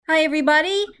Hi,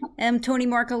 everybody. I'm Tony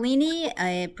Marcolini,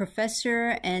 a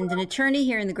professor and an attorney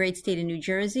here in the great state of New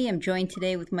Jersey. I'm joined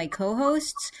today with my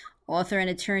co-hosts, author and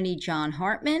attorney John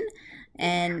Hartman,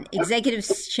 and executive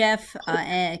chef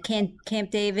at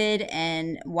Camp David,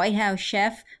 and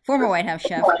former White House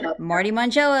chef, Marty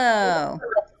Mangello.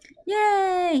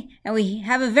 Yay! And we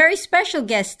have a very special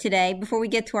guest today. Before we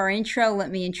get to our intro, let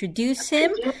me introduce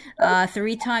him.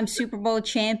 Three-time Super Bowl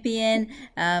champion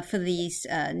for the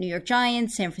New York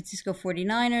Giants, San Francisco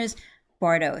 49ers,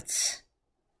 Bart Oates.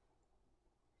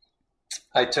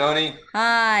 Hi, Tony.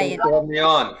 Hi. Thanks for having me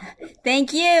on.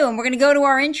 Thank you. And we're going to go to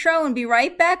our intro and be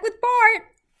right back with Bart.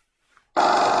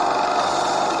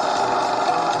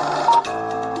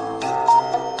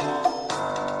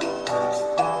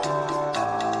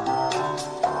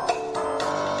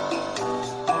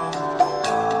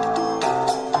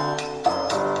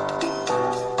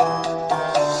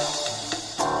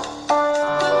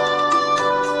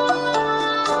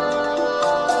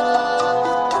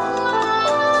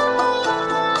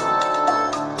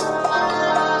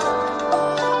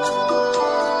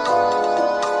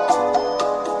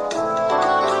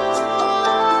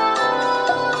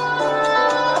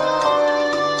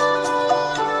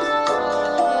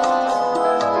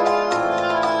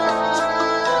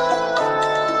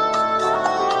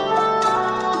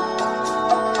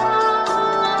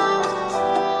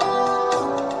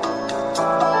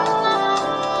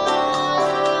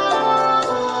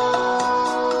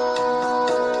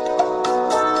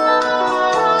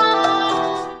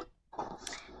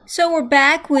 So we're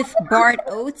back with Bart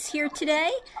Oates here today.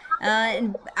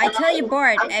 And I tell you,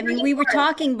 Bart, I mean, we were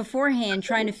talking beforehand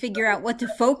trying to figure out what to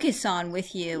focus on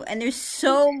with you. And there's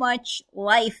so much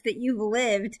life that you've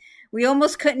lived. We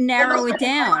almost couldn't narrow it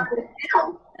down.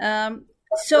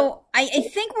 So I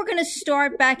think we're going to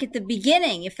start back at the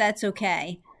beginning, if that's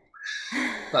okay.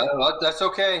 That's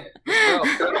okay.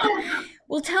 Let's go.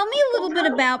 Well, tell me a little bit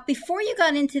about, before you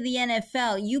got into the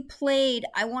NFL, you played,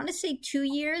 I want to say 2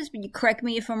 years, but you correct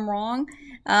me if I'm wrong,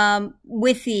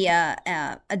 with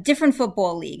a different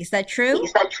football league. Is that true?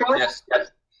 Yes.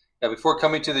 Yeah, before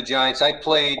coming to the Giants, I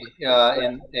played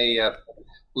in a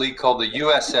league called the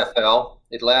USFL.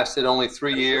 It lasted only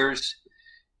 3 years,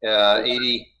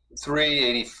 83,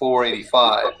 84,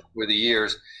 85 were the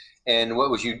years. And what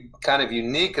was kind of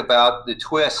unique about the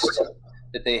twist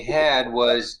that they had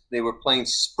was they were playing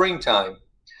springtime.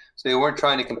 So they weren't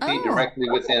trying to compete directly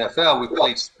with the NFL. We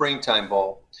played springtime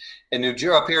ball. And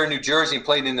up here in New Jersey,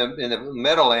 played in the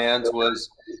Meadowlands, was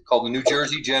called the New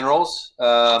Jersey Generals.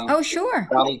 Sure.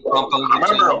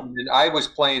 And I was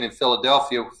playing in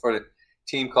Philadelphia for a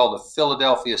team called the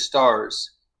Philadelphia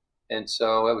Stars. And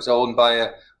so it was owned by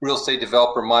a real estate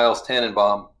developer, Miles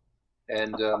Tannenbaum.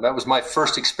 And that was my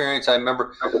first experience. I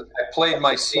remember I played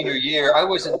my senior year. I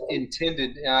wasn't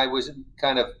intended, I wasn't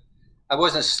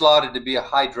slotted to be a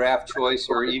high draft choice,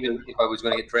 or even if I was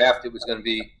going to get drafted, it was going to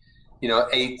be,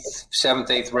 7th,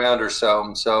 8th round or so.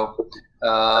 And so,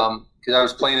 because I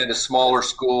was playing at a smaller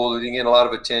school, didn't get a lot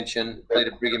of attention, played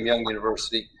at Brigham Young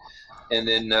University. And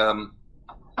then,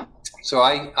 so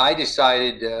I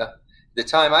decided, the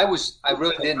time I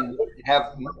really didn't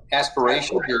have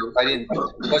aspirations, or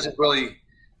wasn't really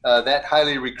that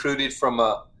highly recruited from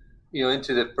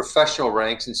into the professional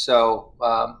ranks, and so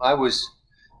I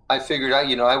figured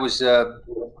I was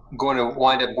going to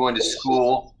wind up going to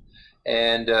school,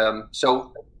 and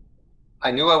so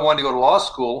I knew I wanted to go to law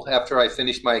school after I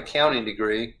finished my accounting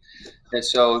degree, and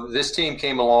so this team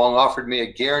came along, offered me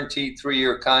a guaranteed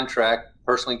 3-year contract,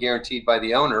 personally guaranteed by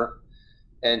the owner,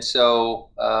 and so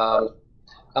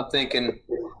I'm thinking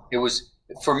it was,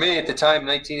 for me at the time,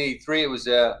 1983, it was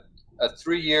a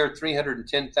 3-year,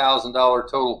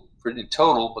 $310,000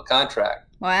 total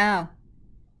contract. Wow.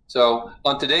 So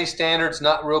on today's standards,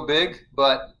 not real big,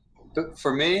 but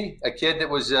for me, a kid that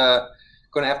was going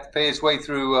to have to pay his way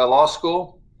through law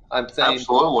school, I'm thinking,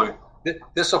 absolutely,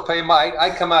 this will pay I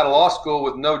come out of law school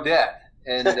with no debt.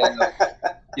 And,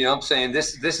 I'm saying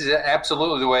this is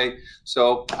absolutely the way.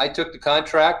 So I took the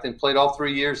contract and played all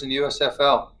 3 years in the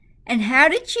USFL. And how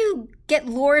did you get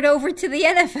lured over to the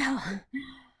NFL?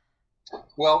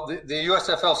 Well, the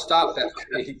USFL stopped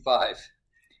after 85.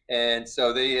 And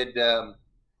so they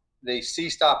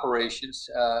ceased operations.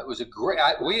 It was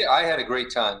I had a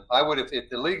great time. I would have, if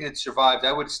the league had survived,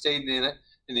 I would have stayed in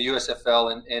the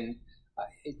USFL. And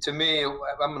to me,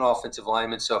 I'm an offensive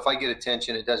lineman, so if I get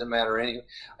attention, it doesn't matter.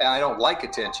 I don't like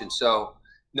attention, so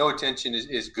no attention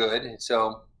is good.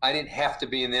 So I didn't have to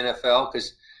be in the NFL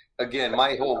because, again,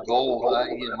 my whole goal,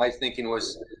 my thinking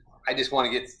was, I just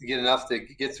want to get enough to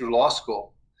get through law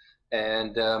school.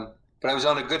 And but I was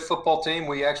on a good football team.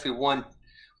 We actually won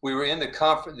we were in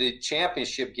the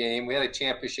championship game. We had a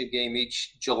championship game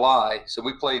each July, so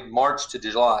we played March to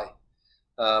July,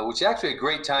 which is actually a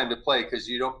great time to play because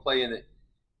you don't play in the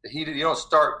heat. You don't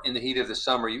start in the heat of the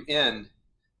summer. You end.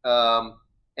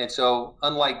 And so,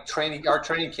 unlike our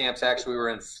training camps actually were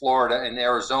in Florida and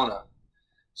Arizona.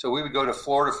 So we would go to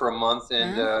Florida for a month,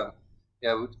 and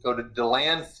we'd go to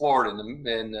DeLand, Florida,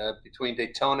 between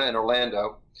Daytona and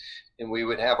Orlando, and we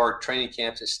would have our training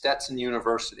camps at Stetson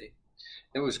University.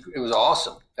 It was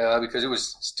awesome because it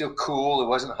was still cool. It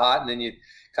wasn't hot, and then you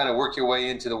kind of work your way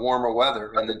into the warmer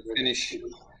weather and then finish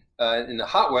in the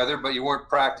hot weather. But you weren't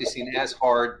practicing as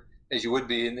hard as you would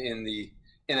be in the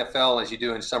NFL as you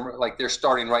do in summer. Like they're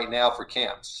starting right now for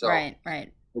camps. So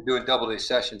right. We're doing double-day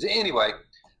sessions. Anyway,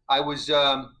 I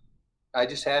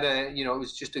just had it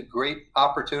was just a great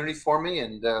opportunity for me,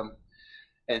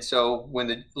 and so when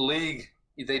the league.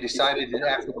 They decided that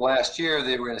after the last year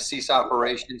they were going to cease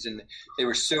operations, and they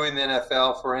were suing the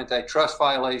NFL for antitrust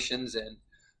violations. And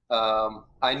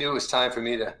I knew it was time for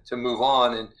me to move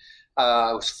on. And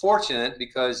I was fortunate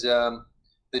because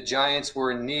the Giants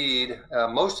were in need.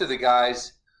 Most of the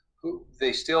guys,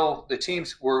 the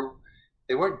teams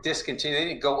weren't discontinued. They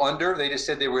didn't go under. They just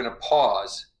said they were going to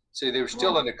pause. So they were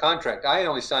still under contract. I had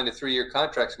only signed a 3-year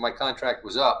contract, so my contract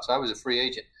was up. So I was a free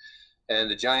agent. And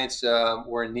the Giants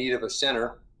were in need of a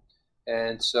center.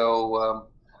 And so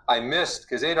I missed,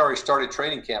 because they had already started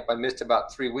training camp. I missed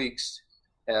about 3 weeks,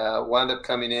 wound up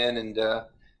coming in. And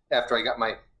after I got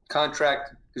my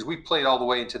contract, because we played all the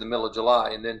way into the middle of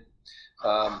July. And then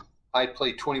I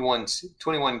played 21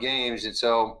 games. And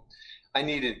so I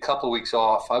needed a couple of weeks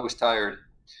off. I was tired.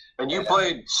 And you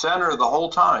played center the whole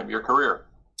time, your career?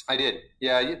 I did.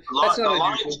 Yeah. The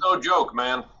line's no joke,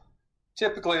 man.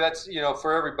 Typically, that's,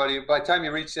 for everybody. By the time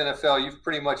you reach the NFL, you've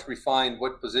pretty much refined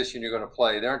what position you're going to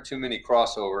play. There aren't too many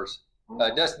crossovers.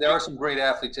 There are some great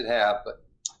athletes that have, but.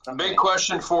 Big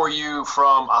question for you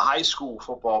from a high school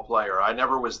football player. I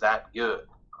never was that good.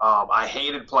 I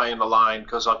hated playing the line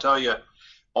because I'll tell you,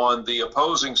 on the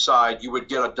opposing side, you would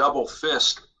get a double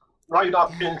fist right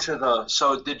up into the.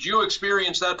 So, did you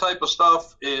experience that type of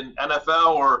stuff in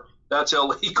NFL, or that's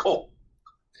illegal?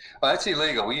 Well, that's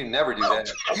illegal. We never do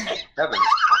that. Heaven.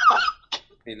 I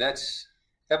mean, that's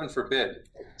heaven forbid.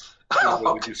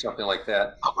 We would do something like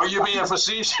that. Are you being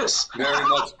facetious?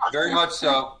 Very much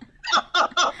so.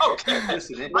 Okay.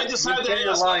 Listen, I just had to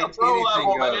ask on a pro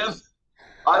level, man.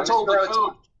 I told the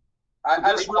coach,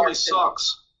 this really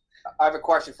sucks. I have a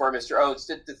question for Mr. Oates.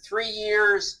 Did the 3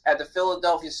 years at the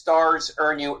Philadelphia Stars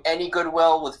earn you any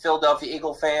goodwill with Philadelphia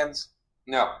Eagle fans?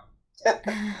 No.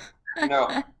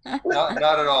 No,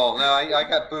 not at all. No, I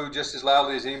got booed just as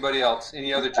loudly as anybody else,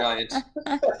 any other Giants.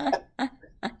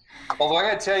 Although I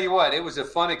got to tell you what, it was a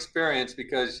fun experience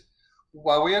because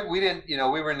while we didn't,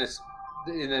 we were in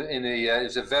it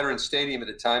was a veteran stadium at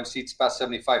the time, seats about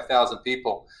 75,000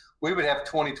 people. We would have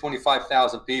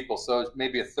 25,000 people, so it's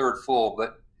maybe a third full.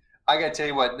 But I got to tell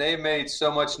you what, they made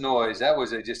so much noise. That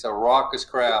was just a raucous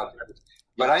crowd.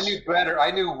 But I knew better.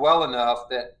 I knew well enough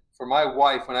that for my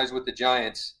wife, when I was with the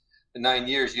Giants, the 9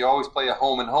 years, you always play a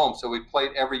home and home. So we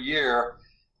played every year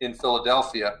in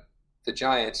Philadelphia, the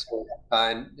Giants.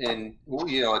 And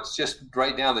it's just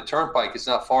right down the turnpike. It's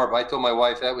not far. But I told my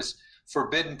wife that was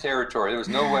forbidden territory. There was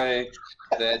no way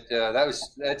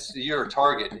that's your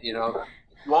target,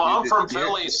 Well, I'm from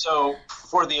Philly, so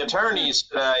for the attorneys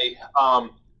today,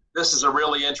 this is a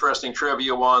really interesting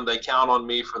trivia one. They count on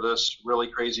me for this really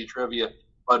crazy trivia.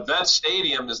 But Vet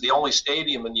Stadium is the only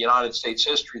stadium in the United States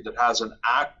history that has an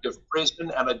active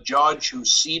prison and a judge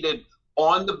who's seated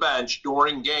on the bench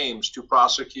during games to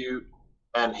prosecute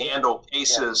and handle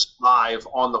cases live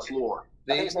on the floor.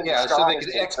 So they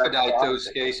could expedite those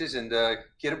cases and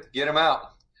get them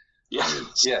out.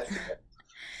 Yes. Yeah.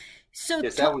 So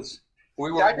yes, that was.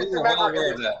 We were well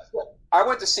aware of that. I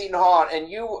went to Seton Hall, and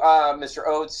you, Mr.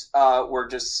 Oates, were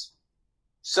just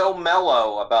so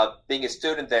mellow about being a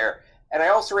student there. And I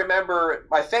also remember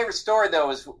my favorite story,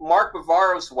 though, is Mark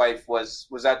Bavaro's wife was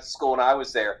at the school when I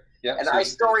was there. Yep, and I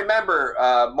still remember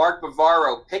Mark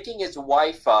Bavaro picking his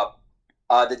wife up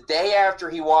the day after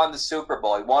he won the Super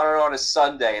Bowl. He won it on a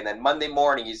Sunday, and then Monday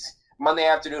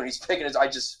afternoon, he's picking his. I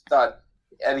just thought,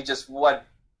 it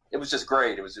was just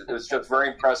great. It was just very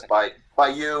impressed by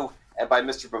you and by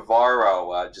Mr.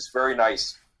 Bavaro. Just very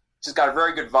nice. Just got a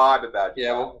very good vibe about you.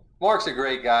 Yeah, well, Mark's a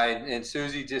great guy, and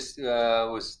Susie just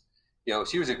was.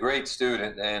 She was a great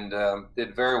student and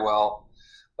did very well.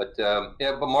 But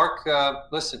but Mark,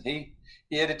 listen, he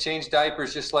had to change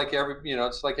diapers just like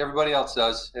it's like everybody else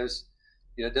does. It was,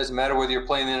 it doesn't matter whether you're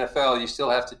playing in the NFL, you still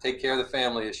have to take care of the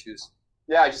family issues.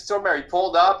 Yeah, I just saw him. He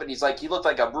pulled up, and he looked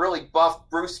like a really buff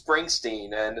Bruce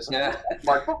Springsteen. And it's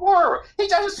Mark Bavaro. I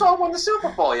just saw him win the Super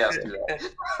Bowl yesterday.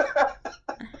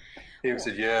 He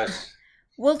said yes.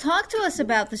 Well, talk to us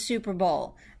about the Super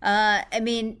Bowl. I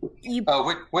mean, you.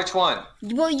 Oh, which one?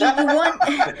 Well, you won.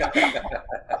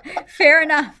 Fair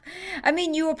enough. I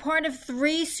mean, you were part of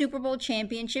 3 Super Bowl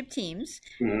championship teams.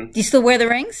 Mm-hmm. Do you still wear the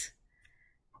rings?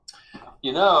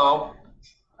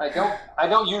 I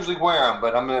don't usually wear them,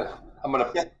 but I'm gonna.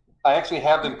 I actually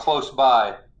have them close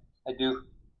by. I do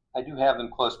have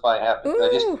them close by.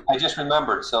 I just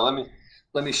remembered. So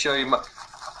let me show you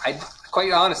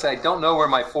quite honestly, I don't know where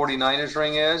my 49ers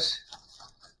ring is.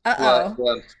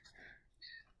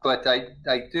 But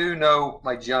I do know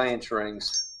my Giants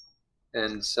rings,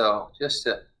 and so let's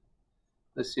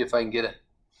see if I can get it.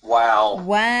 Wow!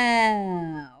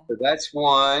 So that's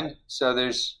one. So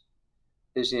there's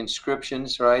the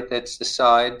inscriptions, right? That's the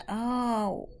side.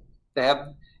 Oh. They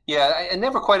have. Yeah, I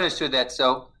never quite understood that.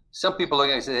 So some people look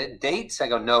at it and say dates. I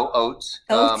go, no, oats.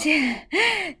 Oats.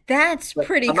 That's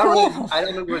pretty cool. I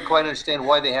don't really quite understand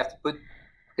why they have to put,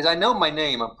 because I know my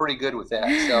name. I'm pretty good with that.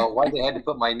 So why they had to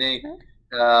put my name.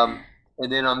 And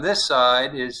then on this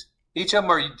side is each of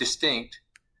them are distinct,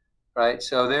 right?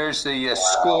 So there's the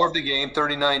score of the game,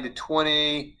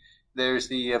 39-20. There's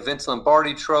the Vince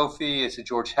Lombardi Trophy. It's a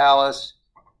George Halas,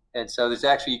 and so there's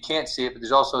actually, you can't see it, but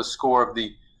there's also a score of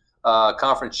the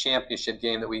conference championship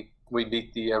game that we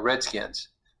beat the Redskins.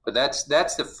 But that's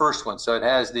the first one. So it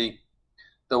has the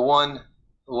one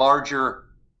larger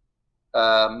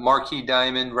marquee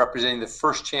diamond representing the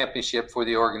first championship for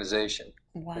the organization.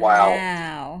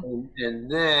 Wow.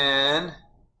 And then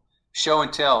show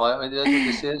and tell. That's what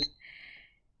this is.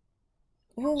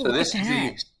 Ooh, so this is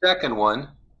the second one.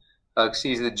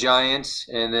 See the Giants,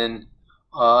 and then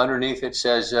underneath it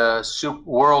says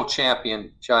World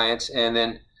Champion Giants, and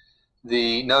then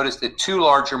notice the 2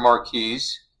 larger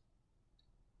marquees.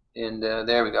 And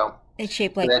there we go. It's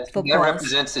shaped like footballs. That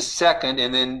represents the second,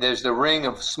 and then there's the ring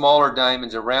of smaller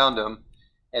diamonds around them.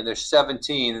 And there's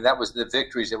 17, and that was the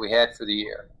victories that we had for the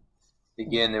year.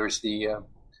 Again, there was the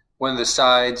one of the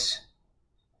sides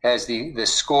has the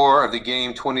score of the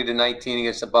game, 20-19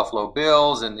 against the Buffalo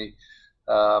Bills, and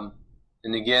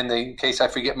and again, in case I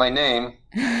forget my name,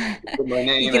 put my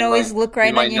name. You can always look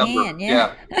right on your number. hand.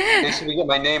 Yeah. In case we get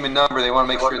my name and number, they want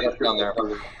to make sure that's on there.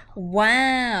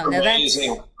 Wow,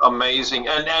 amazing.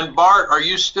 And Bart, are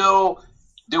you still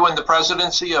doing the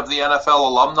presidency of the NFL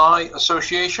Alumni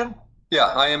Association? Yeah,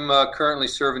 I am currently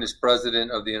serving as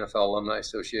president of the NFL Alumni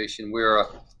Association. We're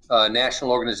a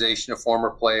national organization of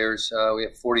former players. We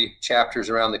have 40 chapters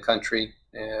around the country,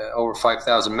 over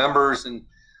 5,000 members, and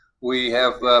we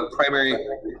have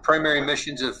primary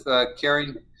missions of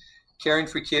caring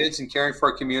for kids and caring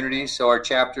for our communities. So our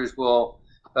chapters will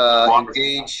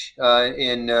engage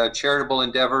in charitable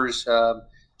endeavors,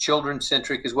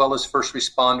 children-centric as well as first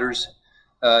responders,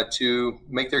 to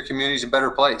make their communities a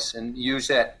better place, and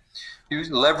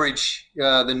leverage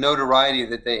the notoriety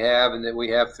that they have and that we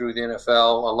have through the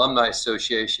NFL Alumni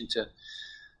Association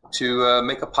to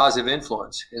make a positive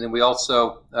influence. And then we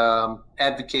also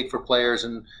advocate for players,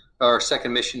 and our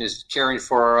second mission is caring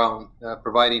for our own,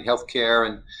 providing health care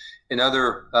and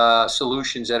other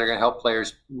solutions that are going to help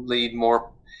players lead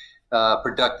more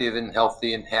productive and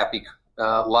healthy and happy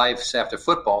lives after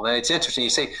football. Now, it's interesting. You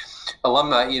say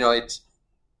alumni, it's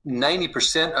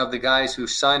 90% of the guys who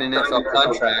sign an NFL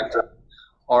contract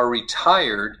are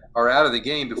retired, are out of the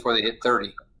game before they hit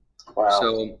 30. Wow.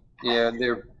 So, yeah,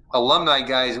 they're alumni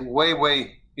guys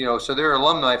way, so they're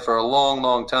alumni for a long,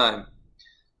 long time.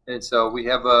 And so we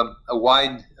have a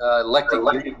wide elected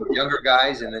group of younger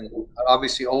guys, and then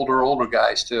obviously older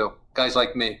guys too, guys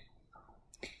like me.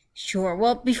 Sure.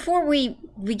 Well, before we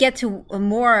get to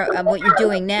more of what you're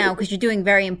doing now, because you're doing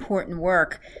very important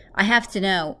work, I have to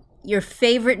know your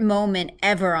favorite moment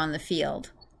ever on the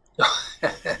field.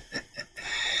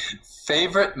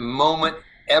 Favorite moment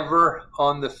ever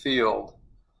on the field?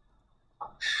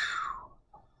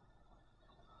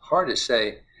 Hard to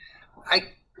say. I'd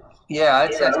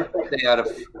say out of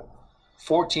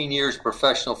 14 years of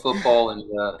professional football and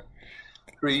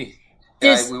we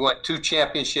won 2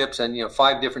 championships and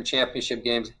 5 different championship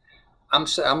games. I'm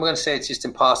going to say it's just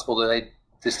impossible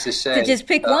to say. To just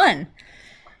pick one.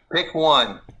 Pick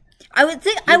one. I would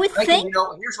think.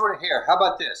 Here's what here. How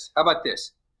about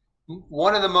this?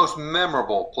 One of the most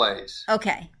memorable plays.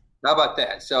 Okay. How about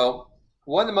that? So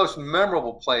one of the most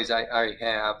memorable plays I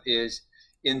have is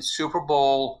in Super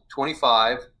Bowl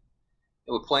 25.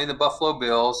 We're playing the Buffalo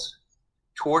Bills.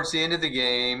 Towards the end of the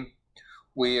game,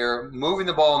 we are moving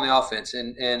the ball in the offense,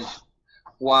 and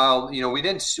while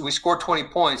we scored 20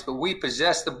 points, but we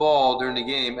possessed the ball during the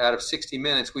game. Out of 60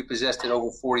 minutes, we possessed it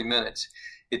over 40 minutes.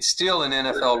 It's still an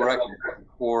NFL record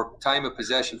for time of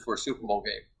possession for a Super Bowl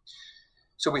game.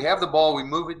 So we have the ball, we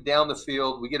move it down the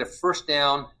field, we get a first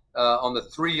down on the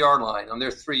 3-yard line, on their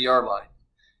 3-yard line,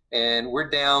 and we're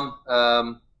down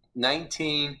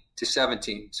 19-17.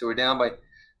 So we're down by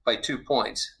 2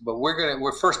 points. But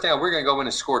we're first down. We're gonna go in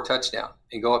and score a touchdown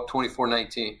and go up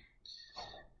 24-19.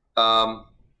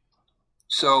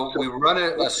 So we run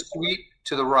a sweep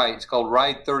to the right. It's called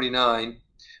Ride 39.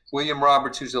 William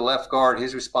Roberts, who's the left guard,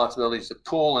 his responsibility is to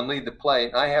pull and lead the play.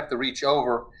 And I have to reach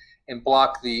over and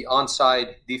block the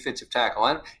onside defensive tackle.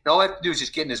 And all I have to do is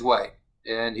just get in his way.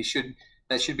 And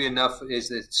that should be enough, is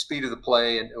the speed of the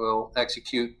play, and we'll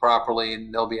execute properly,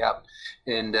 and they'll be out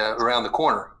and around the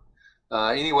corner.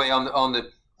 Anyway,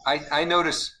 I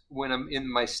notice when I'm in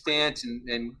my stance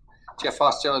and Jeff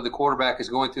Hostetler, the quarterback, is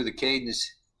going through the cadence,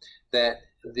 that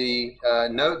the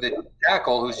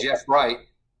tackle, who's Jeff Wright,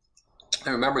 I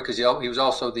remember because he was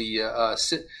also the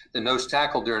nose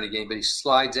tackle during the game, but he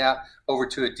slides out over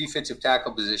to a defensive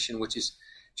tackle position, which is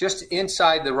just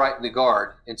inside the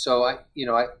guard. And so I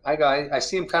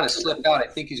see him kind of slip out. I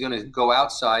think he's going to go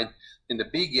outside in the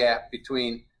B gap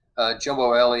between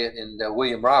Jumbo Elliott and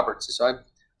William Roberts. So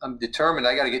I'm determined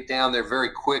I got to get down there very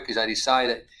quick, as I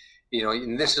decided,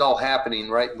 and this is all happening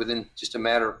right within just a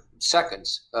matter of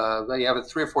seconds. You have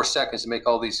 3 or 4 seconds to make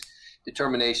all these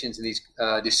determinations and these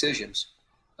decisions.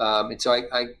 And so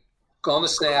I go on the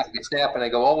snap, and I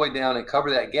go all the way down and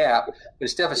cover that gap. But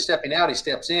instead of stepping out, he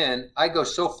steps in. I go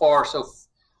so fast,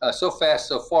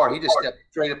 so far. He just stepped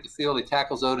straight up the field. He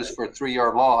tackles Otis for a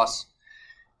 3-yard loss.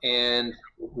 And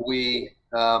we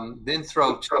then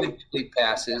throw 2 incomplete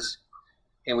passes,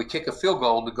 and we kick a field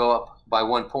goal to go up by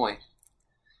 1 point.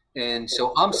 And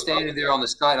so I'm standing there on the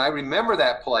side. I remember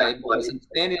that play because I'm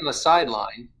standing on the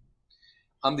sideline.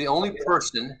 I'm the only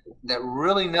person that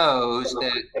really knows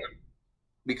that,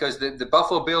 because the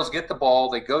Buffalo Bills get the ball,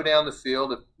 they go down the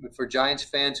field. For Giants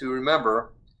fans who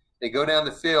remember, they go down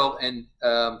the field, and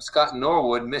Scott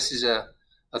Norwood misses a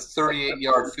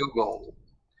 38-yard field goal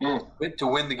to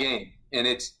win the game. And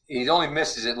he only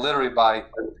misses it literally by,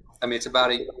 it's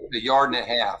about a yard and a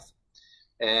half.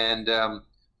 And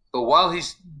but while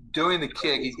he's doing the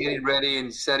kick, he's getting ready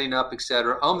and setting up,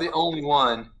 etc. I'm the only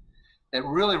one that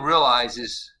really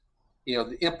realizes,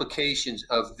 the implications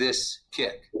of this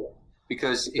kick.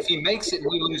 Because if he makes it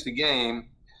and we lose the game,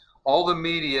 all the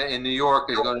media in New York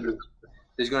is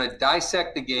going to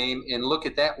dissect the game and look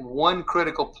at that one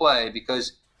critical play.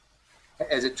 Because,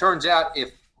 as it turns out,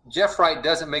 if Jeff Wright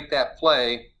doesn't make that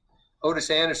play, Otis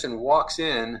Anderson walks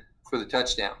in for the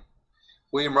touchdown.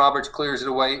 William Roberts clears it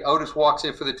away. Otis walks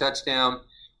in for the touchdown.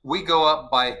 We go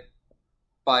up by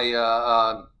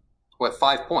 5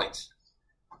 points?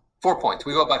 4 points.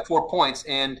 We go up by 4 points,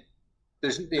 and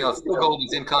there's field goal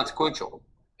is inconsequential.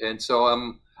 And so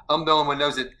I'm the only one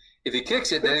knows that if he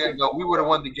kicks it, then they're going to go, we would have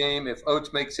won the game if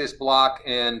Oates makes this block.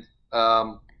 And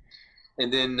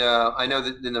then I know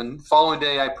that in the following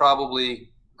day I probably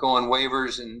go on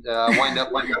waivers and wind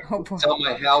up sell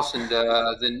my house and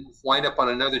then wind up on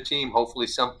another team, hopefully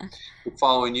the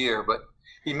following year. But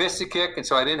he missed the kick, and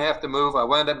so I didn't have to move. I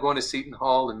wound up going to Seton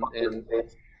Hall, and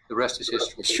the rest is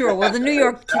history. Sure. Well, the New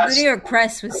York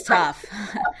press was tough.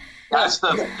 That's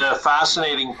the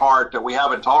fascinating part that we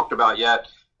haven't talked about yet.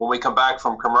 When we come back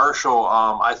from commercial,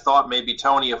 I thought maybe,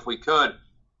 Tony, if we could,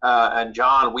 and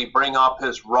John, we bring up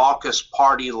his raucous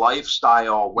party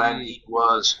lifestyle when he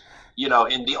was, in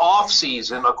the off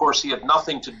season. Of course, he had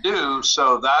nothing to do,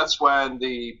 so that's when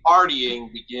the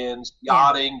partying begins,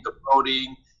 yachting, the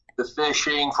boating, the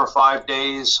fishing for 5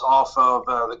 days off of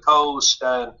the coast,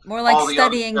 and more like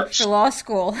studying for law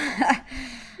school.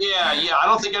 Yeah. I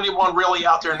don't think anyone really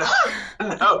out there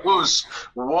knows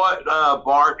what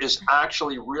Bart is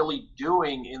actually really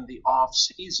doing in the off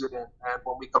season. And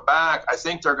when we come back, I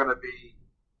think they're going to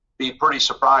be pretty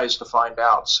surprised to find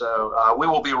out. So we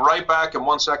will be right back in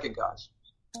 1 second, guys.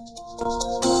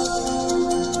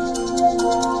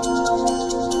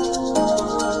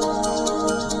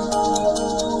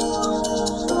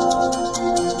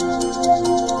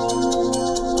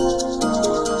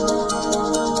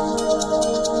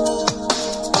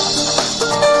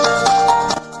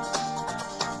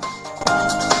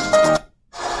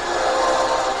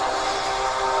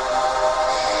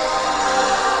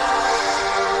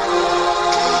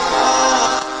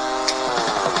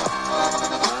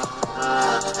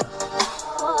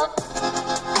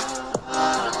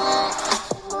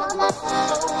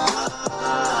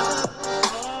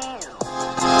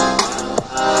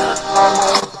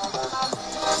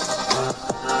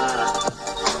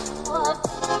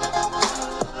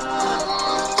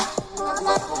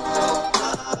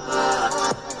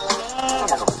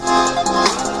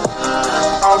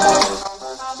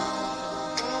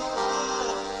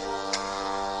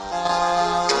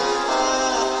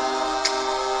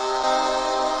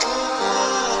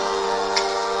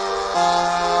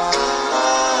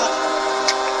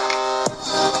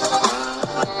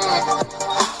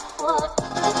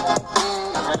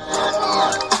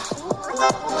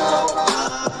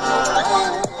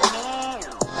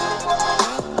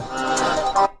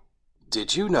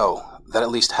 Did you know that at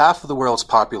least half of the world's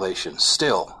population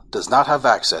still does not have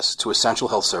access to essential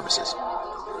health services?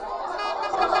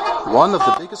 One of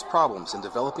the biggest problems in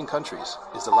developing countries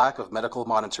is the lack of medical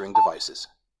monitoring devices.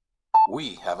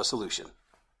 We have a solution.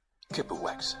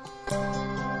 Kipuwex.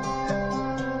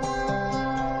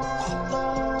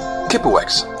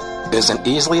 Kipuwex is an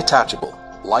easily attachable,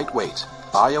 lightweight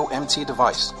IOMT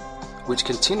device which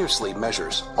continuously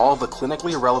measures all the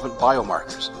clinically relevant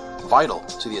biomarkers vital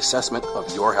to the assessment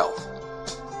of your health.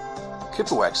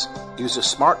 Kipuwex uses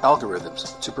smart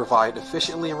algorithms to provide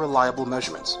efficiently reliable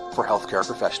measurements for healthcare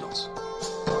professionals.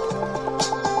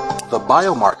 The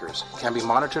biomarkers can be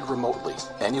monitored remotely,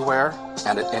 anywhere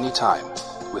and at any time,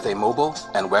 with a mobile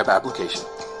and web application.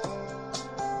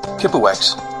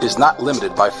 Kipuwex is not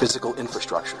limited by physical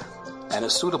infrastructure and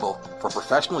is suitable for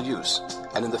professional use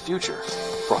and in the future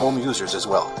for home users as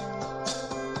well.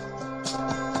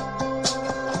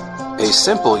 A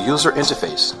simple user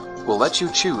interface will let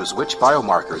you choose which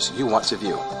biomarkers you want to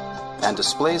view and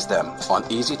displays them on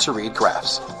easy-to-read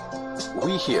graphs.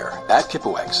 We here at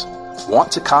Kipuwex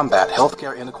want to combat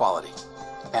healthcare inequality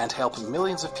and help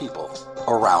millions of people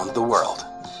around the world.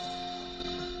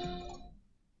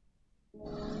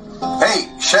 Hey,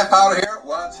 Chef out here.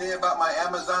 Want to tell you about my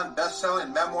Amazon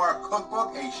best-selling memoir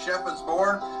cookbook, A Chef is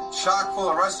Born, chock full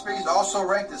of recipes, also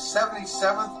ranked the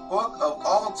 77th book of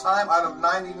all time out of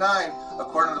 99,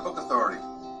 according to the Book Authority.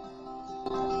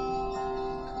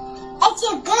 It's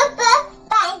a good book,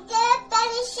 but I'm a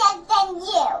better chef than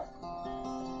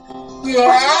you.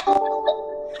 Yeah.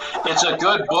 It's a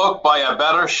good book by a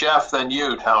better chef than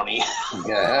you, Tony.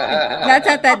 That's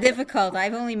not that difficult.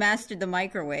 I've only mastered the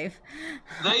microwave.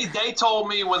 They told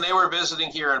me when they were visiting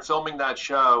here and filming that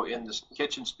show in the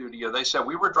kitchen studio, they said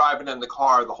we were driving in the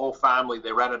car, the whole family,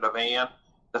 they rented a van.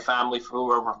 The family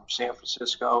flew over from San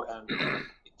Francisco, and the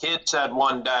kid said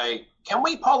one day, "Can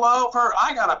we pull over?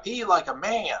 I got to pee like a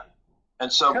man."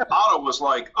 And so Otto was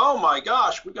like, "Oh my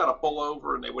gosh, we got to pull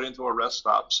over." And they went into a rest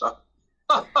stop. So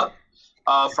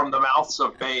from the mouths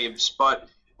of babes. But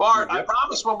Bart, I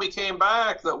promised when we came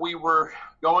back that we were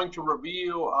going to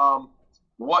review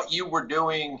what you were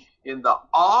doing in the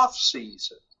off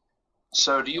season.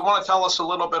 So do you want to tell us a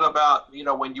little bit about,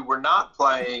 when you were not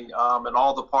playing and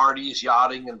all the parties,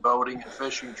 yachting and boating and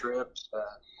fishing trips,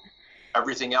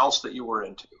 everything else that you were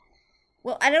into?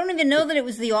 Well, I don't even know that it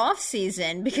was the off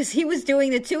season because he was doing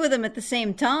the two of them at the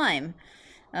same time.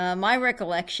 My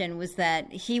recollection was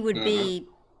that he would be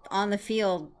on the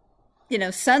field,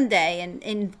 Sunday and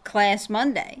in class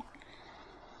Monday.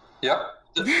 Yep.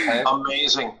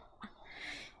 Amazing.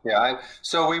 Yeah.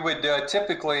 So we would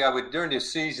typically, during the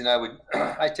season,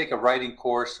 I'd take a writing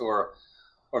course or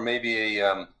maybe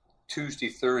a Tuesday,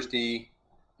 Thursday,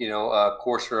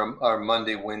 course or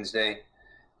Monday, Wednesday.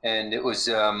 And it was,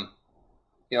 I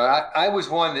was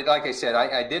one that, like I said,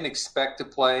 I didn't expect to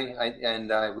play. I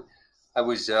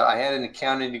had an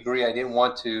accounting degree. I didn't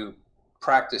want to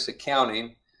practice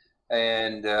accounting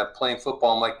and playing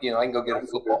football. I'm like, I can go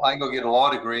get a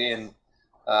law degree. And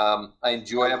I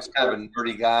was kind of a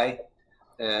nerdy guy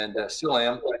and still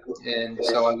am. And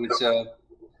so I was,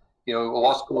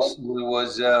 law school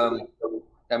was,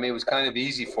 it was kind of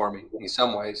easy for me in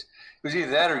some ways. It was either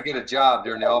that or get a job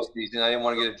during the off season. I didn't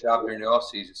want to get a job during the off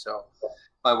season. So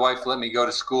my wife let me go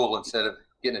to school instead of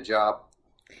getting a job.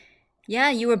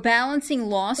 Yeah, you were balancing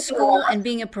law school and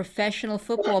being a professional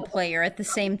football player at the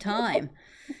same time.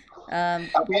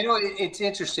 It's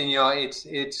interesting.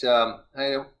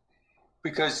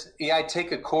 Because I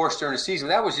take a course during the season.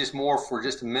 That was just more for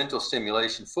just mental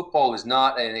stimulation. Football is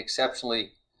not an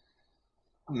exceptionally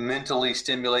mentally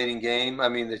stimulating game.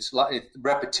 It's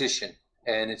repetition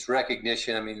and it's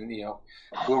recognition.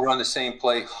 We'll run the same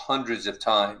play hundreds of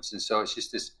times, and so it's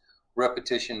just this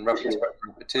repetition.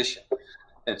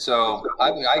 And so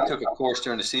I took a course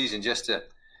during the season just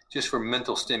for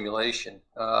mental stimulation.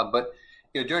 But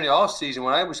during the off season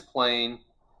when I was playing,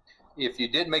 if you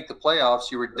didn't make the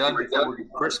playoffs, you were done before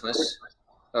Christmas,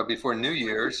 before New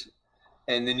Year's,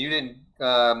 and then you didn't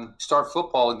start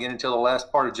football again until the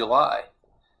last part of July.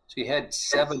 So you had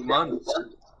 7 months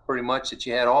pretty much that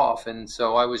you had off, and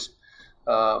so I was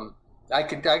I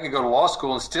could go to law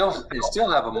school and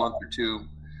still have a month or two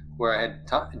where I had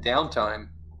downtime.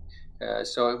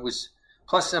 So it was,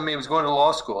 plus, it was going to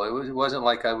law school. It wasn't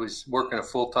like I was working a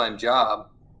full-time job.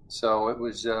 So it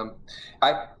was,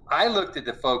 I looked at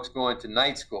the folks going to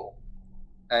night school.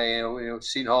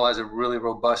 Seton Hall has a really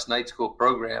robust night school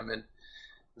program, and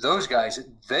those guys,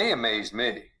 they amazed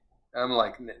me. I'm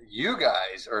like, you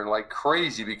guys are like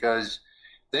crazy because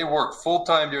they work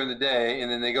full-time during the day,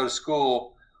 and then they go to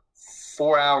school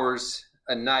 4 hours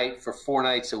a night for 4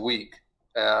 nights a week.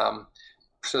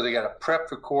 So they got to prep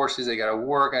for courses, they got to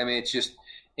work. I mean, it's just,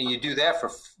 and you do that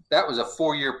that was a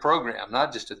 4-year program,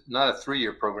 not a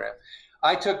 3-year program.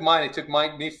 It took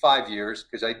me 5 years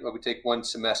because I would take one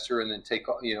semester and then take,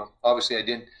 obviously I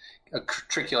didn't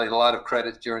matriculate a lot of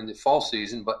credit during the fall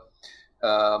season, but,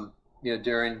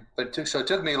 it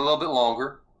took me a little bit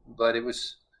longer, but it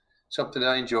was something that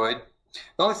I enjoyed.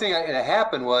 The only thing that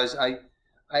happened was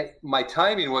my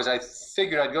timing was I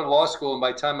figured I'd go to law school, and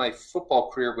by the time my football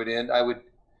career would end, I would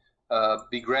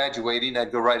be graduating.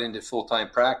 I'd go right into full-time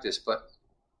practice. But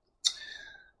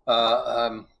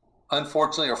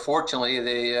unfortunately or fortunately,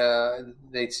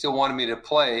 they still wanted me to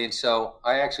play, and so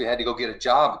I actually had to go get a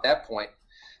job at that point.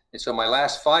 And so my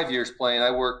last 5 years playing,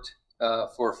 I worked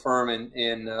for a firm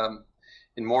in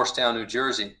Morristown, New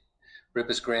Jersey,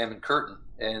 Rippus, Graham, and Curtin.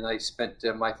 And I spent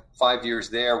my 5 years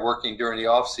there working during the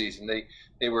off season.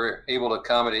 They were able to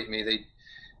accommodate me. They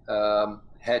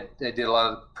did a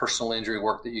lot of personal injury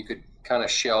work that you could kind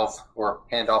of shelf or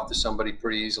hand off to somebody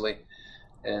pretty easily.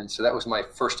 And so that was my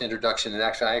first introduction. And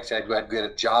actually I had to get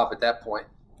a job at that point.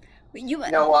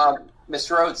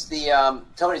 Mr. Oates,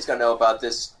 Tony's going to know about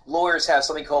this. Lawyers have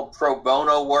something called pro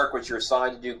bono work, which you're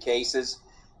assigned to do cases.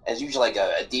 And it's usually like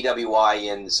a DWI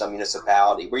in some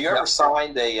municipality. Were you ever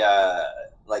assigned a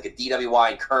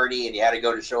DWI in Kearney and you had to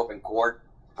go to show up in court?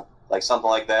 Like something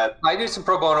like that? I did some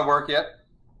pro bono work,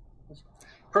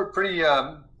 pretty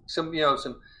some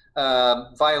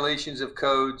violations of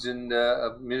codes and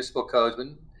of municipal codes, but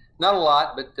not a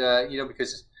lot. But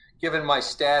because given my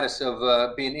status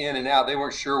of being in and out, they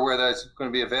weren't sure whether that's going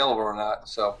to be available or not.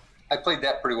 So I played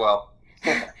that pretty well.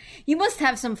 You must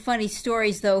have some funny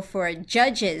stories though for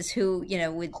judges who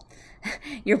with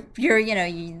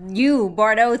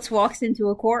Bart Oates walks into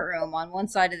a courtroom on one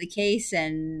side of the case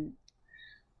and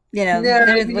they're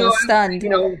a little stunned.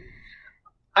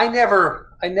 I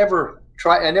never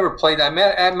played.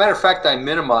 Matter of fact, I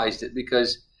minimized it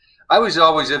because I was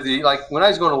always when I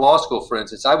was going to law school, for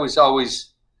instance, I was always,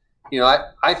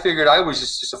 I figured I was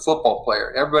just a football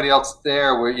player. Everybody else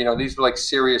there were, these were like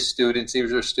serious students.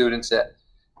 These were students that,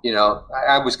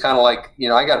 I was kind of like,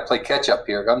 I got to play catch up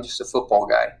here. I'm just a football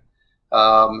guy.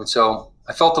 And so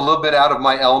I felt a little bit out of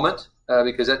my element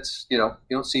because that's, you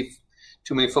don't see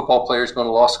too many football players going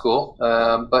to law school.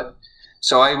 But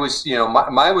so I was,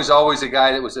 I was always a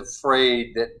guy that was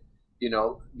afraid that,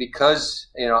 because,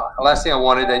 the last thing I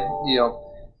wanted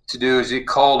to do is get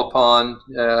called upon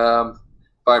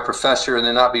by a professor and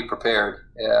then not be prepared.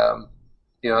 I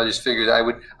just figured I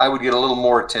would get a little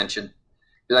more attention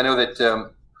because I know that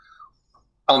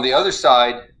on the other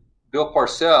side, Bill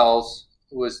Parcells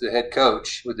was the head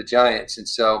coach with the Giants, and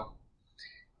so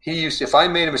if I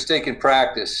made a mistake in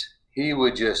practice, he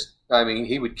would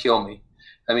he would kill me.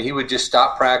 I mean, he would just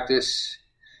stop practice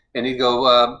and he'd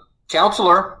go,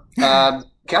 counselor, did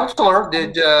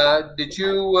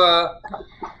you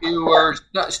were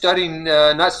not studying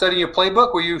your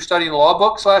playbook? Were you studying law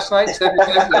books last night?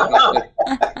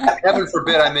 Heaven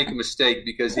forbid I make a mistake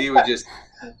because he would just,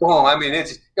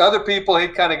 it's other people.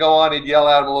 He'd kind of go on, he'd yell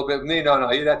at him a little bit. Me, no,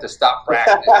 he'd have to stop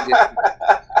practice.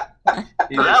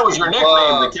 That was your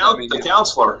nickname, the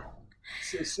counselor.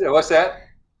 What's that?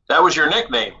 That was your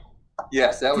nickname.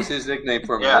 Yes, that was his nickname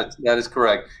for me. Yeah. That is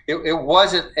correct. It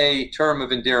wasn't a term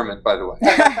of endearment, by the way.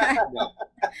 No.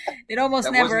 It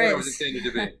almost never is. That wasn't what it was intended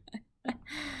to be.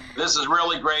 This is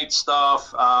really great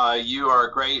stuff. You are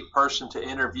a great person to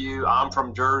interview. I'm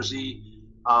from Jersey.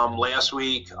 Last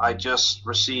week, I just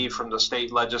received from the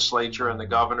state legislature and the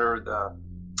governor the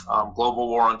Global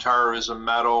War on Terrorism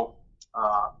Medal.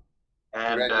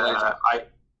 And I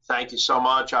thank you so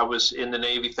much. I was in the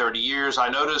Navy 30 years. I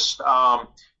noticed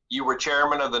you were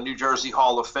chairman of the New Jersey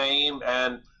Hall of Fame.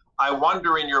 And I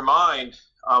wonder in your mind,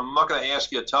 I'm not going to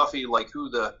ask you a toughie like who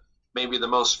maybe the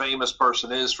most famous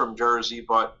person is from Jersey,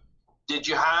 but did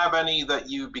you have any that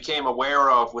you became aware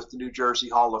of with the New Jersey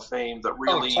Hall of Fame that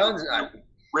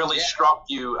really struck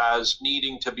you as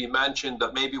needing to be mentioned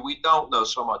that maybe we don't know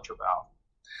so much about?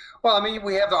 Well,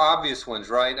 we have the obvious ones,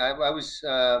 right? I was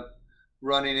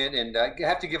running it, and I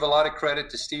have to give a lot of credit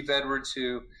to Steve Edwards,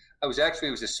 who it was a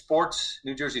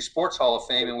New Jersey Sports Hall of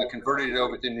Fame, and we converted it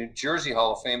over to New Jersey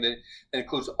Hall of Fame that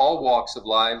includes all walks of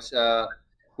lives,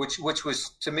 which was,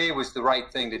 to me, was the right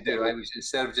thing to do.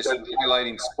 Instead of just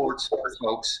highlighting sports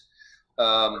folks,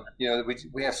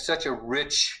 we have such a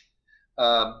rich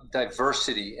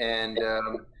diversity and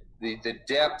the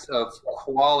depth of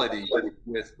quality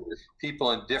with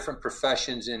people in different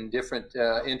professions and different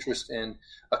interests and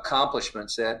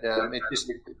accomplishments that it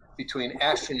just between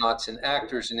astronauts and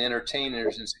actors and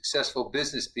entertainers and successful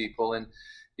business people and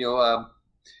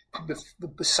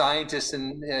the scientists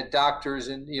and doctors,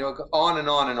 and on and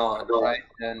on and on, right?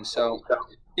 And so,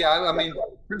 yeah, I mean,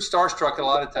 we're starstruck a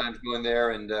lot of times going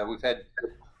there, and we've had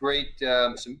great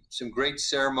some great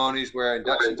ceremonies, where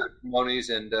induction ceremonies,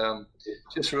 and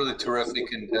just really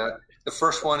terrific. And the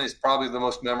first one is probably the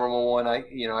most memorable one.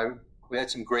 We had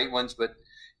some great ones, but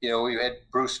we had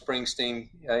Bruce Springsteen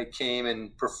came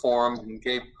and performed and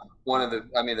gave one of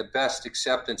the best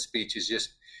acceptance speeches. Just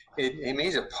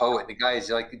he's a poet. The guy is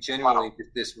like genuinely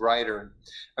this writer. And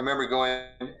I remember going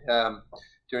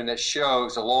during that show. It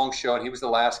was a long show, and he was the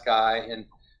last guy. And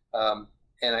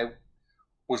I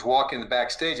was walking the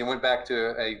backstage and went back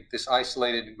to this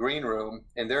isolated green room,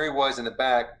 and there he was in the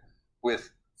back with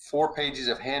 4 pages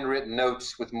of handwritten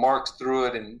notes with marks through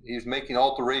it, and he was making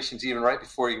alterations even right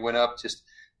before he went up, just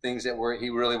things that he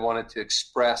really wanted to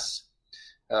express,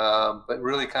 but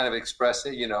really kind of express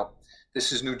it.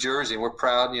 This is New Jersey, and we're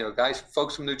proud.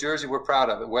 Folks from New Jersey, we're proud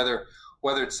of it. Whether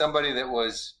it's somebody that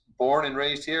was born and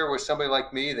raised here, or somebody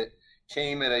like me that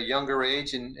came at a younger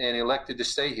age and elected to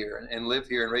stay here and live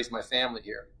here and raise my family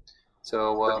here.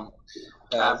 So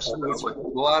absolutely,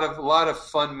 a lot of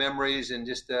fun memories, and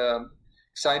just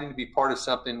exciting to be part of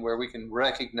something where we can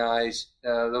recognize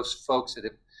those folks that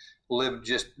have lived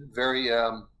just very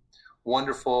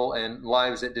wonderful and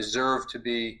lives that deserve to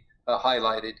be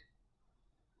highlighted.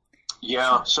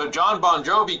 Yeah. So John Bon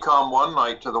Jovi come one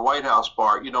night to the White House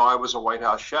bar. I was a White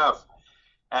House chef.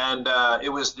 And it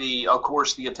was, of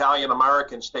course, the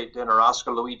Italian-American state dinner.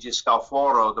 Oscar Luigi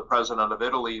Scalfaro, the president of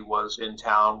Italy, was in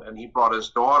town, and he brought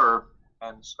his daughter.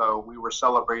 And so we were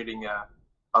celebrating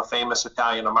a famous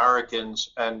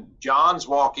Italian-Americans. And John's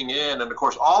walking in, and, of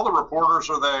course, all the reporters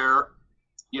are there,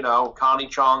 Connie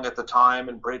Chung at the time,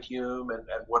 and Brit Hume, and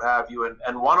what have you.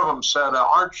 And one of them said,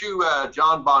 aren't you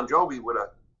John Bon Jovi with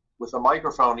a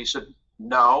microphone? He said,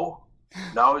 no.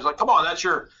 He's like, come on,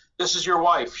 this is your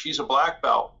wife. She's a black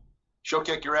belt. She'll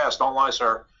kick your ass. Don't lie,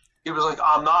 sir. He was like,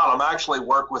 I'm not. I'm actually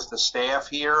work with the staff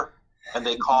here, and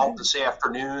they called this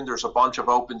afternoon. There's a bunch of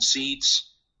open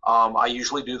seats. I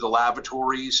usually do the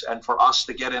lavatories, and for us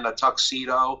to get in a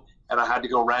tuxedo, and I had to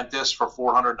go rent this for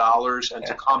 $400, and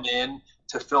to come in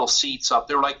to fill seats up.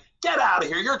 They were like, get out of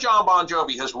here. You're John Bon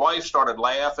Jovi. His wife started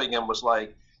laughing and was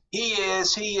like, he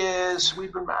is.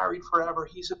 We've been married forever.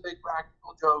 He's a big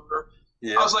practical joker.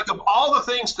 Yeah. I was like, of all the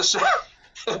things to say,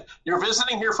 you're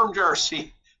visiting here from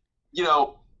Jersey,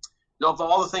 of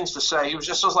all the things to say, he was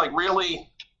just like really,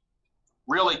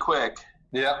 really quick.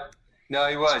 Yeah. No,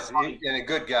 he was. And a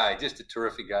good guy, just a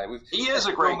terrific guy. He is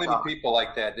a great guy. So many people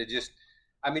like that. They're just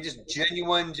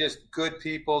genuine, just good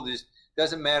people. Just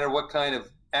doesn't matter what kind of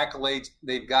accolades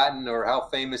they've gotten or how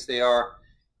famous they are.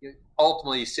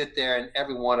 Ultimately, you sit there, and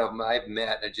every one of them I've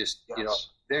met are just,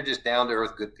 they're just down to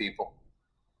earth, good people.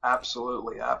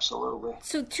 Absolutely.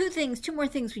 So two more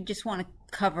things we just want to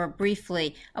cover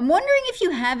briefly. I'm wondering if you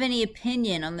have any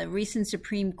opinion on the recent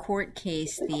Supreme Court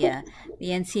case, the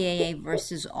NCAA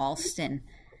versus Alston.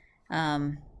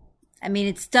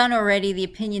 It's done already. The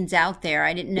opinion's out there.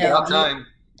 I didn't know. Time.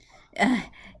 I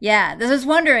was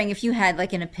wondering if you had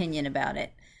an opinion about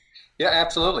it. Yeah,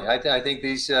 absolutely. I think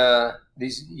these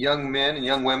young men and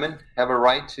young women have a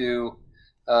right to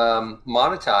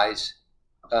monetize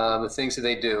the things that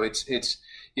they do. It's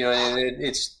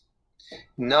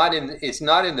not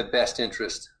in the best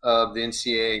interest of the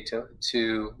NCAA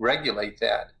to regulate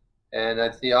that. And I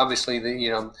think obviously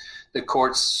the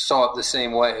courts saw it the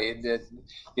same way. That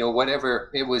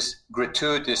whatever, it was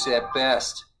gratuitous at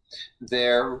best,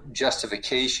 their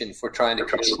justification for trying to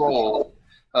control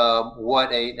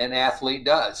what an athlete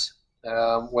does,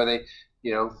 where they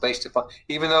based upon,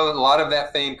 even though a lot of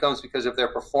that fame comes because of their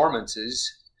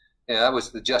performances. That was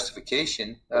the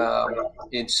justification.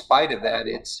 In spite of that,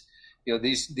 it's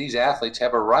these athletes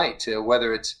have a right to,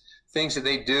 whether it's things that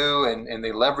they do and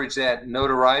they leverage that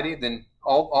notoriety, then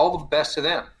all the best to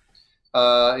them.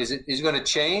 Is it going to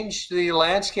change the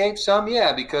landscape some?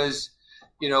 Yeah, because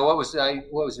a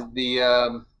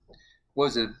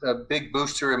big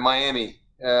booster in Miami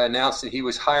announced that he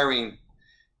was hiring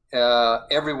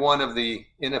every one of the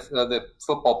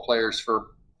football players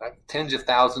for tens of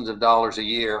thousands of dollars a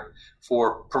year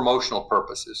for promotional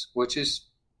purposes, which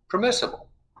is permissible,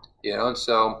 and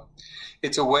so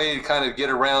it's a way to kind of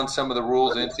get around some of the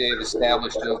rules NCAA have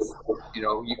established of,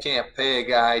 you can't pay a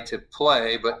guy to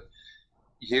play, but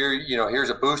here's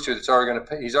a booster that's already going to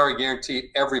pay. He's already guaranteed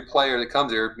every player that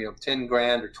comes there, $10,000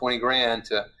 or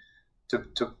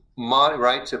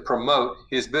 $20,000 to promote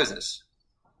his business.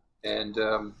 And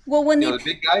the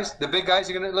big guys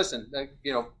are going to listen.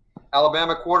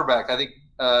 Alabama quarterback. I think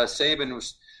Saban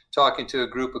was talking to a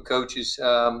group of coaches,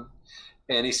 and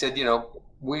he said,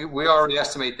 we already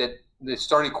estimate that the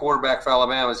starting quarterback for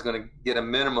Alabama is going to get a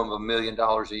minimum of $1 million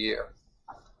a year.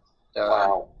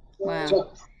 Wow.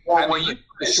 So,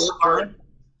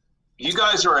 you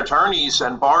guys are attorneys,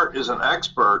 and Bart is an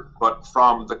expert, but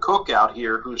from the cook out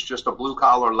here, who's just a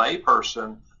blue-collar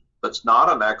layperson that's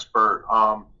not an expert,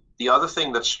 the other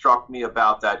thing that struck me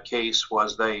about that case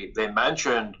was they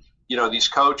mentioned, these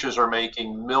coaches are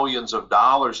making millions of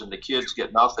dollars and the kids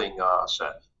get nothing.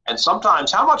 And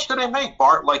sometimes, how much do they make,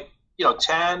 Bart? Like,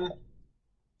 10,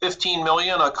 15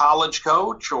 million a college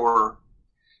coach, or?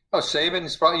 Oh,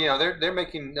 Saban's probably, they're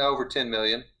making over 10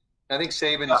 million. I think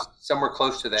Saban's somewhere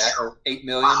close to that, or 8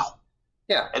 million. Wow.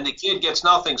 Yeah. And the kid gets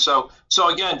nothing. So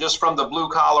again, just from the blue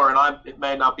collar, and it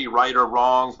may not be right or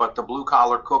wrong, but the blue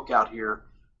collar cook out here,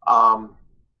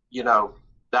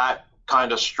 that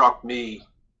kind of struck me,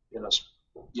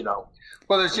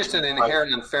 Well, there's just an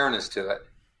inherent unfairness to it.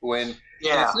 And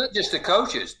it's not just the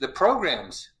coaches, the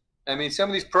programs. I mean, some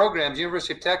of these programs,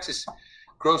 University of Texas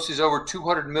grosses over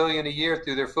 $200 million a year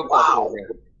through their football program.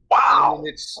 Wow. I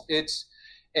mean,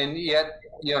 and yet,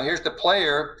 here's the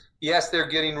player. Yes, they're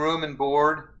getting room and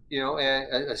board,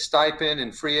 a stipend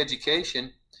and free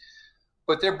education,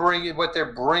 but what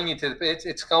they're bringing to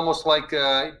it's almost like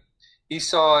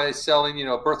Esau is selling,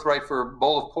 a birthright for a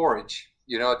bowl of porridge.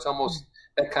 It's almost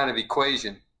that kind of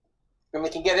equation. And they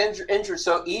can get injured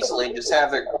so easily and just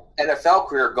have their NFL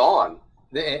career gone.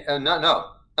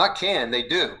 Not can, they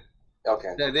do.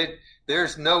 Okay.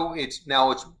 It's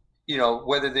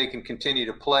whether they can continue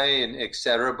to play and et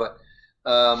cetera. But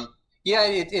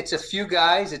it's a few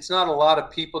guys. It's not a lot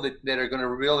of people that are going to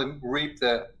really reap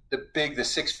the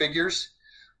six figures.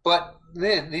 But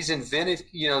these inventive,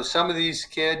 some of these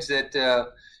kids that,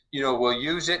 will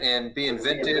use it and be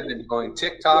inventive and going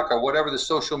TikTok or whatever the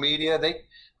social media,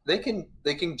 they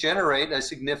can generate a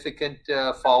significant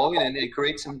following and it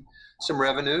creates some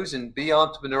revenues and be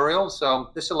entrepreneurial. So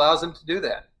this allows them to do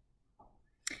that.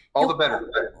 All the better.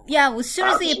 Yeah, well, as soon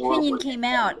as the opinion came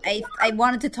out, I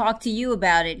wanted to talk to you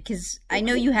about it because I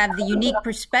know you have the unique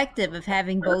perspective of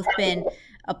having both been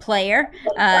a player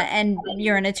and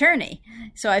you're an attorney.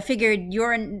 So I figured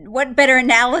what better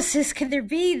analysis could there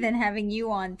be than having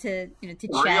you on to chat?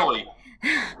 Really?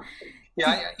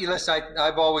 Yeah, listen,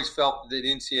 I've always felt that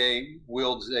NCAA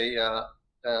wields a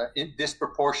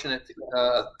disproportionate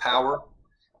power,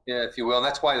 if you will, and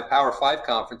that's why the Power 5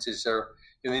 conferences are.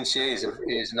 The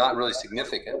NCAA is not really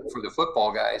significant for the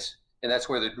football guys, and that's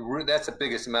where that's the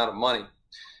biggest amount of money.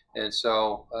 And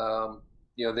so,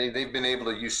 they've been able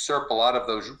to usurp a lot of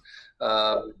those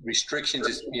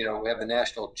restrictions. We have the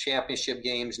national championship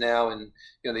games now, and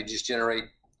they just generate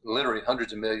literally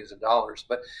hundreds of millions of dollars.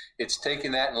 But it's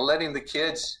taking that and letting the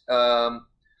kids,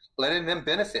 letting them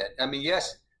benefit. I mean,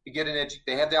 yes, you get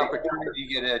they have the opportunity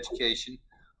to get an education.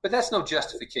 But that's no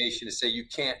justification to say you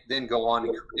can't then go on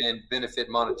and benefit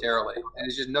monetarily. And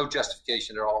there's just no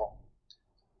justification at all.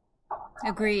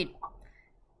 Agreed.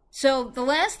 So the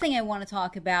last thing I want to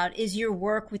talk about is your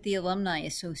work with the Alumni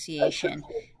Association.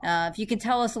 If you can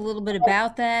tell us a little bit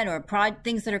about that or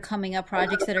things that are coming up,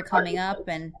 projects that are coming up,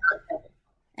 and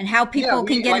how people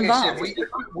can get involved. I said,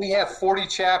 we have 40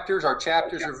 chapters. Our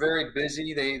chapters are very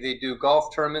busy. They do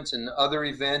golf tournaments and other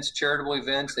events, charitable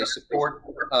events. They support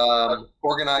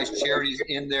organized charities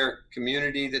in their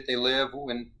community that they live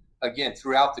in, again,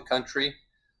 throughout the country.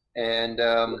 And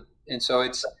so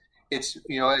it's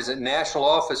as a national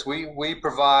office, we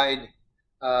provide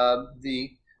the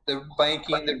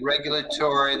banking, the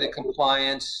regulatory, the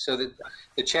compliance, so that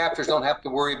the chapters don't have to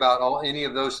worry about any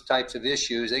of those types of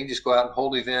issues. They can just go out and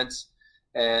hold events,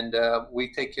 and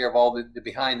we take care of all the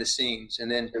behind the scenes.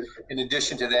 And then in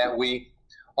addition to that, we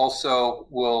also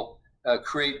will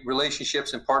create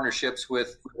relationships and partnerships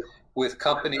with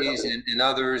companies and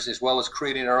others, as well as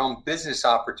creating our own business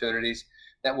opportunities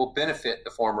that will benefit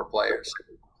the former players.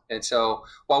 And so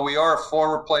while we are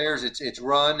former players, it's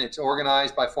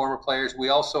organized by former players. We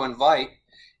also invite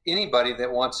anybody that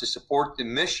wants to support the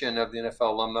mission of the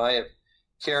NFL alumni of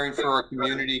caring for our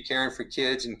community, caring for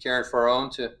kids, and caring for our own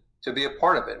to be a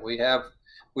part of it. We have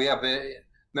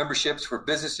memberships for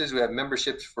businesses. We have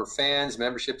memberships for fans,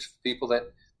 memberships for people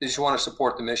that they just want to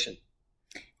support the mission.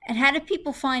 And how do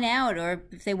people find out, or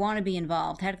if they want to be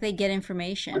involved, how do they get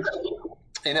information?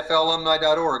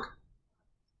 NFLalumni.org.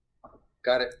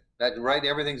 Got it. That's right.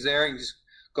 Everything's there. You just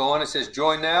go on. It says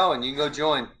join now, and you can go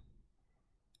join.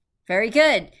 Very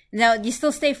good. Now, do you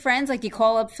still stay friends? Like, you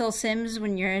call up Phil Simms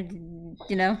when you're,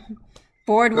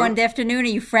 bored one afternoon? Are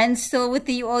you friends still with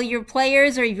all your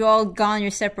players, or have you all gone your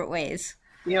separate ways?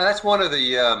 That's one of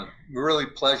the really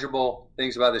pleasurable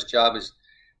things about this job is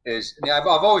I've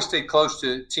always stayed close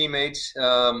to teammates.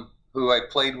 who I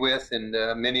played with, and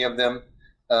many of them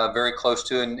very close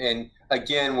to. And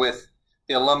again, with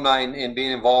the alumni and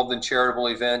being involved in charitable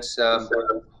events,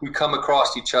 we come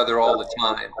across each other all the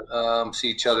time, see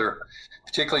each other,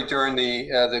 particularly during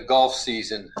the golf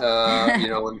season,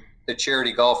 and the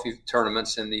charity golf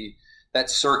tournaments and that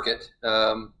circuit.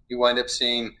 You wind up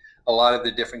seeing a lot of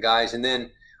the different guys. And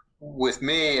then with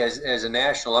me as a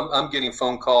national, I'm getting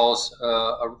phone calls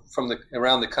from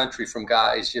around the country from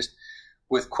guys just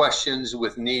with questions,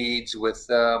 with needs, with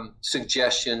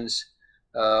suggestions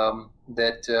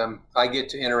that I get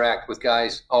to interact with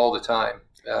guys all the time.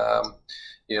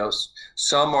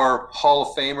 Some are Hall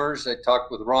of Famers. I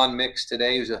talked with Ron Mix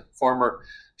today, who's a former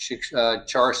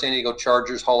San Diego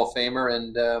Chargers Hall of Famer,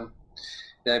 and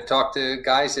I've talked to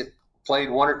guys that played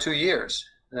 1 or 2 years.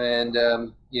 And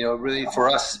really for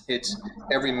us, it's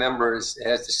every member has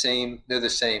the same. They're the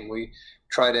same. We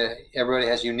try to. Everybody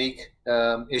has unique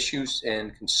issues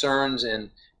and concerns and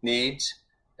needs,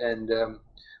 and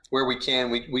where we can,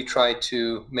 we try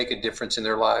to make a difference in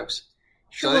their lives.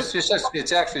 So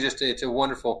it's a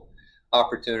wonderful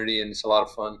opportunity, and it's a lot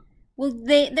of fun. Well,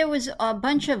 there was a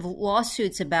bunch of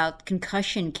lawsuits about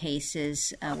concussion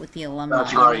cases with the alumni.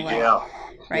 That's right, yeah.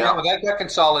 Right? Yeah, well, that got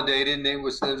consolidated, and there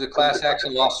was a class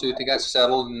action lawsuit that got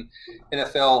settled, and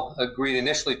NFL agreed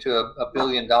initially to a $1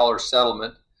 billion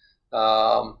settlement.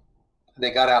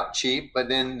 They got out cheap, but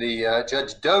then the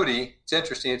Judge Doty, it's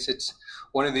interesting, it's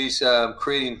one of these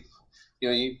creating,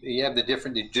 you have the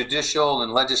different judicial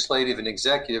and legislative and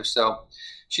executive, so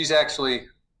she's actually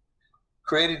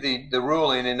created the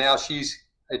ruling, and now she's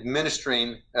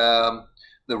administering the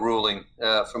ruling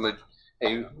from an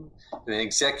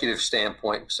executive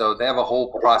standpoint. So they have a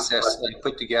whole process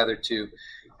put together to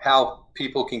how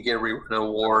people can get an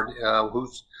award,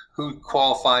 who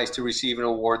qualifies to receive an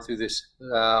award through this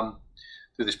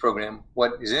program.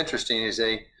 What is interesting is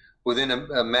within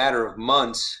a matter of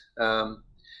months,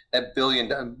 that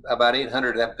about $800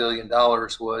 of that $1 billion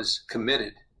was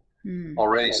committed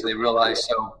already. So they realized.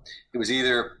 So it was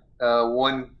either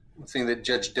one thing that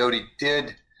Judge Doty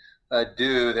did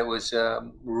do that was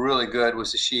really good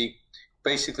was that she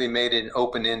basically made it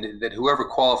open-ended, that whoever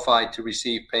qualified to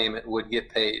receive payment would get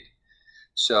paid.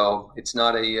 So it's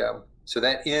not so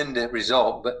that end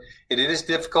result, but it is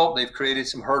difficult. They've created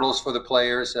some hurdles for the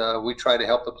players. We try to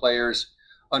help the players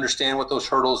understand what those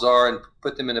hurdles are and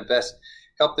put them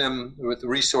help them with the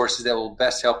resources that will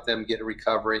best help them get a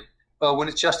recovery when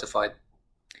it's justified.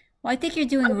 Well, I think you're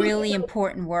doing really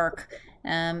important work,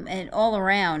 and all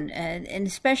around, and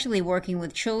especially working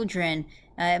with children.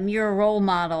 You're a role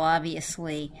model,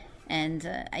 obviously,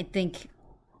 and I think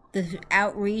the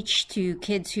outreach to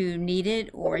kids who need it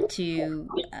or to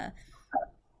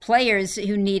players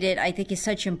who need it, I think is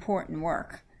such important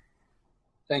work.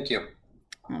 Thank you.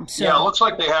 Yeah, it looks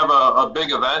like they have a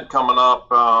big event coming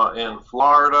up in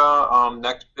Florida.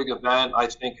 Next big event, I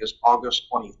think, is August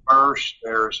 21st.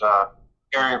 There's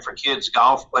Caring for Kids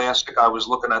Golf Classic. I was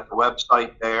looking at the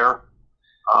website there.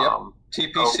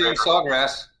 TPC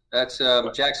Sawgrass. That's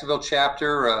Jacksonville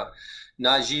chapter.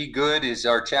 Najee Good is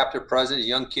our chapter president, a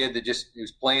young kid that he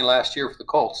was playing last year for the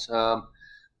Colts.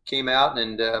 Came out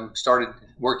and started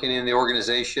working in the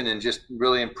organization, and just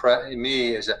really impressed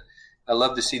me I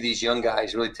love to see these young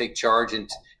guys really take charge and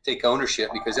take ownership,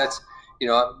 because that's,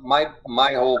 my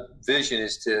whole vision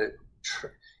is to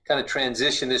kind of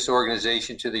transition this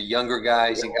organization to the younger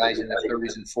guys and guys in their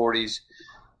 30s and 40s,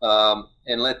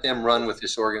 and let them run with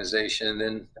this organization. And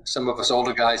then some of us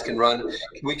older guys can run.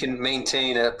 We can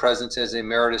maintain a presence as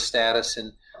emeritus status,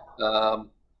 and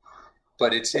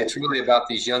but it's really about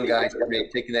these young guys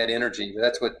taking that energy.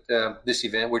 That's what this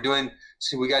event we're doing.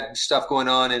 So we got stuff going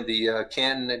on in the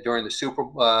Canton during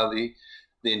the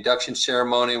the induction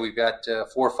ceremony. We've got 4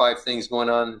 or 5 things going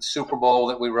on. The Super Bowl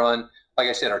that we run. Like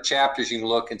I said, our chapters, you can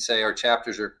look and say our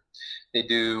chapters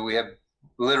we have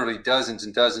literally dozens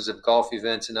and dozens of golf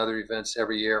events and other events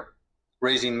every year,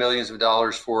 raising millions of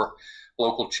dollars for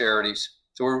local charities.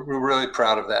 So we're really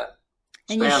proud of that.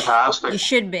 And fantastic. You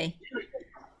should be.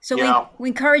 So we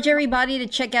encourage everybody to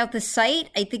check out the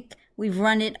site. I think we've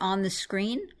run it on the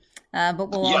screen, but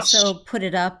we'll also put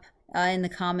it up in the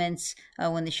comments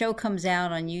when the show comes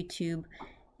out on YouTube.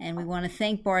 And we want to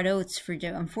thank Bart Oates for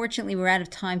unfortunately, we're out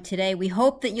of time today. We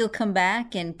hope that you'll come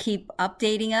back and keep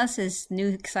updating us as new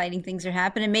exciting things are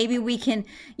happening. Maybe we can,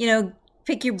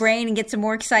 pick your brain and get some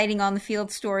more exciting on the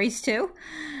field stories too.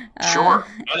 Sure.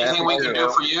 Anything we can do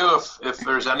for you, if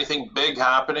there's anything big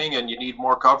happening and you need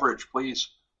more coverage,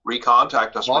 please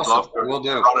recontact us. Awesome. We'd love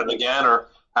to run it again, or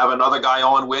have another guy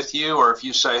on with you. Or if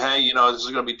you say, hey, this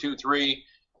is going to be 2-3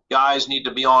 guys need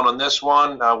to be on this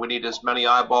one. We need as many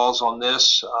eyeballs on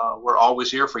this. We're always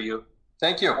here for you.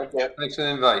 Thank you. Thanks for the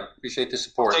invite. Appreciate the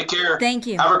support. Take care. Thank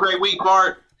you. Have a great week,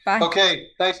 Bart. Bye. Okay.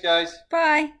 Thanks, guys.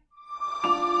 Bye.